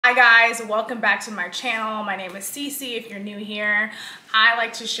Hi guys, welcome back to my channel. My name is Cece if you're new here. I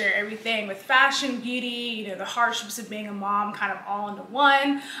like to share everything with fashion, beauty, the hardships of being a mom kind of all into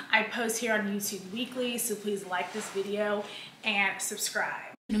one. I post here on YouTube weekly, so please like this video and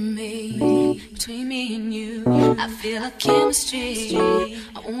subscribe. Between me and you, I feel a chemistry.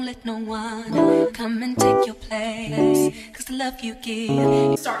 I won't let no one come and take your place, 'cause the love you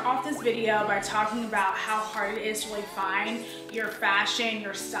give. Start off this video by talking about how hard it is to really find your fashion,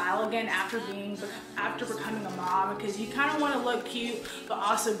 your style again after becoming a mom, because you kind of want to look cute but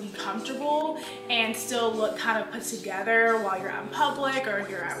also be comfortable and still look kind of put together while you're out in public or if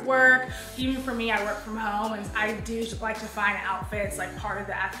you're at work. Even for me, I work from home and I do like to find outfits like part of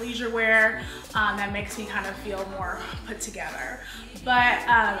the athleisure wear that makes me kind of feel more put together. But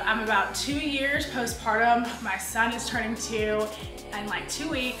I'm about 2 years postpartum. My son is turning 2 in like 2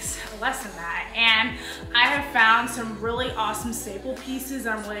 weeks, less than that, and I have found some really awesome staple pieces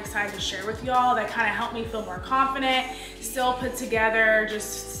I'm really excited to share with y'all that kind of help me feel more confident, still put together,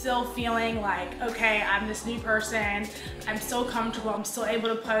 just still feeling like, okay, I'm this new person, I'm still comfortable, I'm still able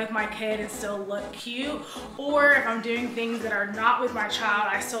to play with my kid and still look cute, or if I'm doing things that are not with my child,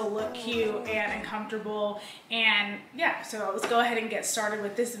 I still look cute and comfortable. And yeah, so let's go ahead and get started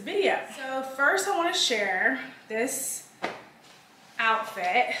with this video. So first I want to share this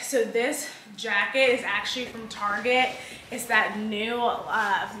outfit. So this jacket is actually from Target. It's that new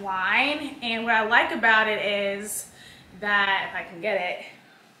line, and what I like about it is that, if I can get it,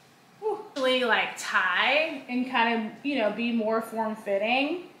 really like tie and kind of, be more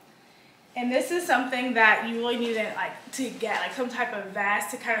form-fitting. And this is something that you really need to get like some type of vest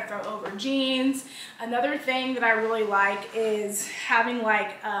to kind of throw over jeans. Another thing that I really like is having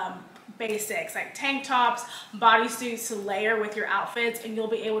basics like tank tops, bodysuits to layer with your outfits, and you'll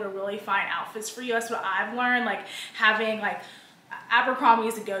be able to really find outfits for you. That's what I've learned, like having Abercrombie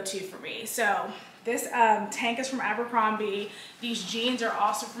is a go-to for me. So this tank is from Abercrombie. These jeans are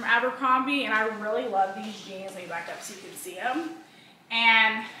also from Abercrombie, and I really love these jeans. Let me back up so you can see them.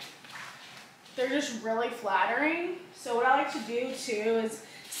 And they're just really flattering. So what I like to do too is,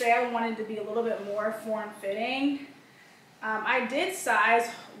 say I wanted to be a little bit more form-fitting. I did size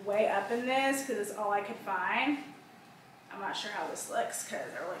way up in this because it's all I could find. I'm not sure how this looks because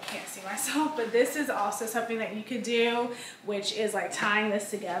I really can't see myself, but this is also something that you could do, which is like tying this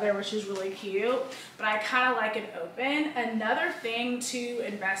together, which is really cute, but I kind of like it open. Another thing to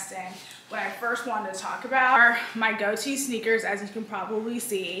invest in, what I first wanted to talk about, are my go-to sneakers, as you can probably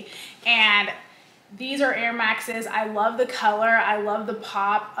see, and these are Air Maxes. I love the color. I love the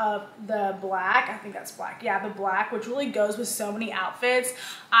pop of the black. I think that's black. Yeah, the black, which really goes with so many outfits.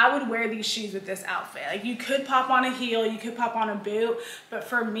 I would wear these shoes with this outfit. Like, you could pop on a heel, you could pop on a boot, but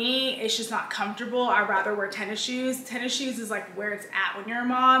for me, it's just not comfortable. I'd rather wear tennis shoes. Tennis shoes is like where it's at when you're a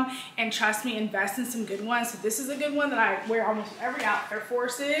mom, and trust me, invest in some good ones. So this is a good one that I wear almost every outfit. Air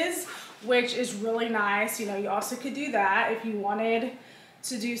Forces, which is really nice. You also could do that if you wanted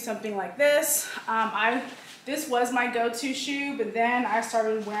to do something like this. This was my go-to shoe, but then I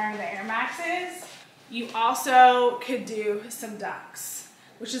started wearing the Air Maxes. You also could do some ducks,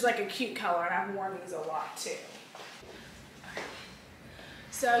 which is like a cute color, and I've worn these a lot too.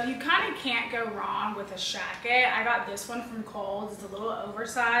 So you kind of can't go wrong with a jacket. I got this one from Kohl's. It's a little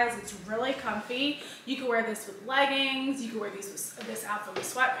oversized. It's really comfy. You can wear this with leggings. You can wear this outfit with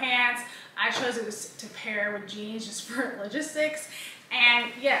sweatpants. I chose it to pair with jeans just for logistics.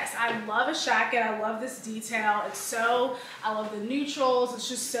 And yes, I love a jacket. I love this detail. I love the neutrals. It's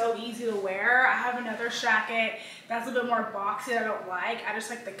just so easy to wear. I have another jacket that's a bit more boxy that I don't like. I just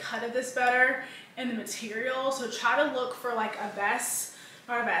like the cut of this better and the material. So try to look for like a vest,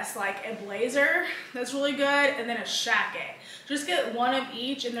 not a vest, like a blazer that's really good, and then a jacket. Just get one of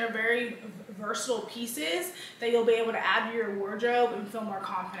each, and they're very versatile pieces that you'll be able to add to your wardrobe and feel more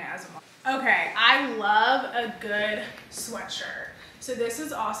confident as a mom. Okay, I love a good sweatshirt. So this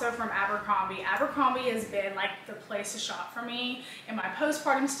is also from Abercrombie. Abercrombie has been like the place to shop for me in my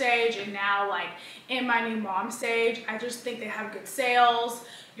postpartum stage, and now like in my new mom stage. I just think they have good sales.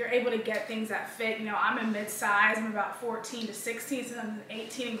 You're able to get things that fit. I'm a mid-size. I'm about 14 to 16, so I'm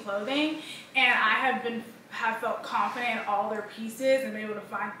 18 in clothing, and I have felt confident in all their pieces and been able to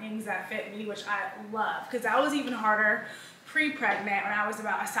find things that fit me, which I love, because that was even harder pre-pregnant when I was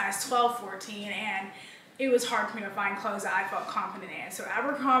about a size 12, 14, and it was hard for me to find clothes that I felt confident in. So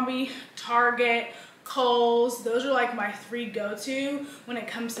Abercrombie, Target, Kohl's, those are like my 3 go-to when it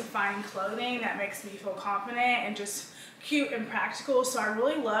comes to finding clothing that makes me feel confident and just cute and practical. So I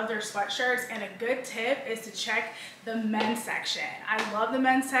really love their sweatshirts, and a good tip is to check the men's section. I love the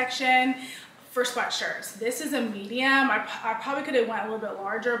men's section for sweatshirts. This is a medium. I probably could have went a little bit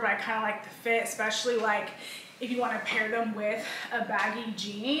larger, but I kind of like the fit, especially like if you want to pair them with a baggy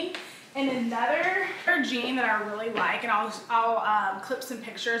jean. And another jean that I really like, and I'll clip some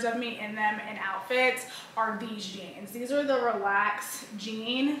pictures of me in them in outfits, are these jeans. These are the Relax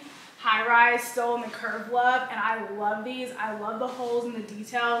jean, high rise, still in the curve love, and I love these. I love the holes and the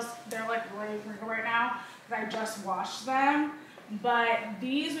details. They're like really wrinkled right now because I just washed them. But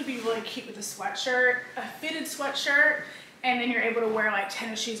these would be really cute with a sweatshirt, a fitted sweatshirt, and then you're able to wear like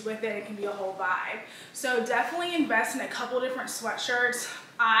tennis shoes with it. It can be a whole vibe. So definitely invest in a couple different sweatshirts.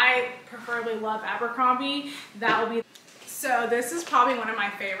 I preferably love Abercrombie. That will be. So this is probably one of my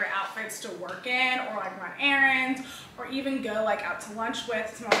favorite outfits to work in, or like run errands, or even go like out to lunch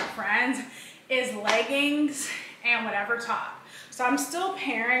with some other friends, is leggings and whatever top. So I'm still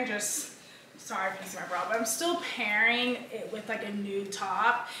pairing sorry if you see my bra, but I'm still pairing it with like a nude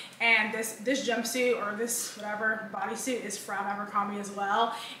top. And this jumpsuit or this whatever bodysuit is from Abercrombie as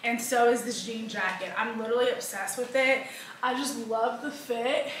well. And so is this jean jacket. I'm literally obsessed with it. I just love the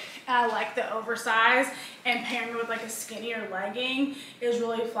fit. I like the oversize, and pairing it with like a skinnier legging is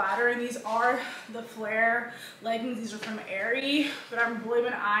really flattering. These are the flare leggings. These are from Aerie, but I've really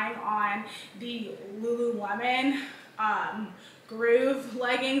been eyeing on the Lululemon Groove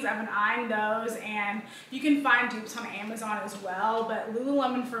leggings. I've been eyeing those, and you can find dupes on Amazon as well, but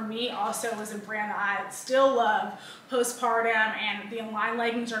Lululemon for me also was a brand that I still love postpartum, and the Align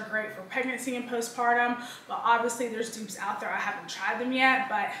leggings are great for pregnancy and postpartum, but obviously there's dupes out there. I haven't tried them yet,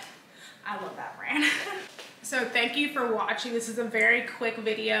 but I love that brand. So thank you for watching. This is a very quick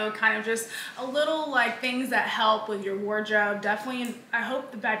video, kind of just a little like things that help with your wardrobe. Definitely, I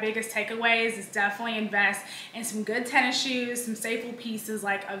hope my biggest takeaways is definitely invest in some good tennis shoes, some staple pieces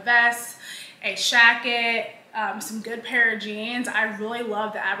like a vest, a jacket, some good pair of jeans. I really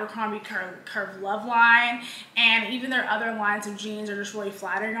love the Abercrombie Curve Love line, and even their other lines of jeans are just really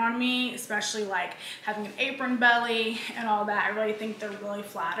flattering on me, especially like having an apron belly and all that. I really think they're really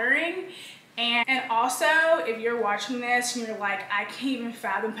flattering. And also, if you're watching this and you're like, I can't even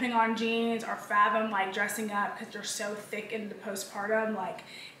fathom putting on jeans or fathom like dressing up because they're so thick in the postpartum like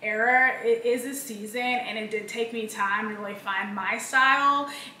era, it is a season, and it did take me time to really find my style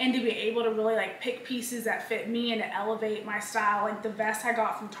and to be able to really like pick pieces that fit me and to elevate my style. Like the vest I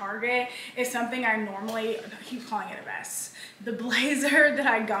got from Target is something I normally, I keep calling it a vest. The blazer that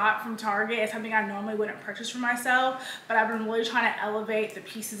I got from Target is something I normally wouldn't purchase for myself, but I've been really trying to elevate the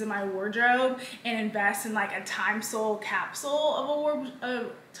pieces of my wardrobe and invest in like a time capsule of a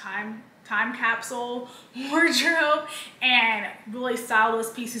time capsule wardrobe, and really style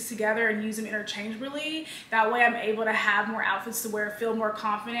those pieces together and use them interchangeably. That way I'm able to have more outfits to wear, feel more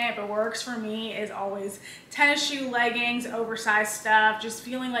confident. But what works for me is always tennis shoe, leggings, oversized stuff, just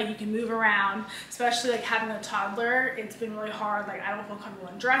feeling like you can move around, especially like having a toddler. It's been really hard. Like I don't feel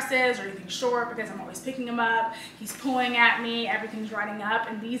comfortable in dresses or anything short because I'm always picking him up. He's pulling at me, everything's riding up,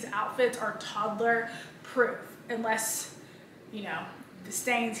 and these outfits are toddler proof unless, you know, the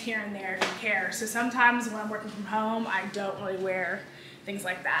stains here and there, don't care. So sometimes when I'm working from home, I don't really wear things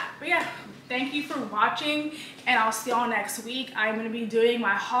like that. But yeah, thank you for watching, and I'll see y'all next week. I'm going to be doing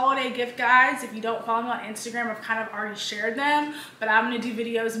my holiday gift guides. If you don't follow me on Instagram, I've kind of already shared them, but I'm going to do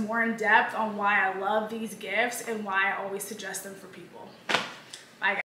videos more in depth on why I love these gifts and why I always suggest them for people.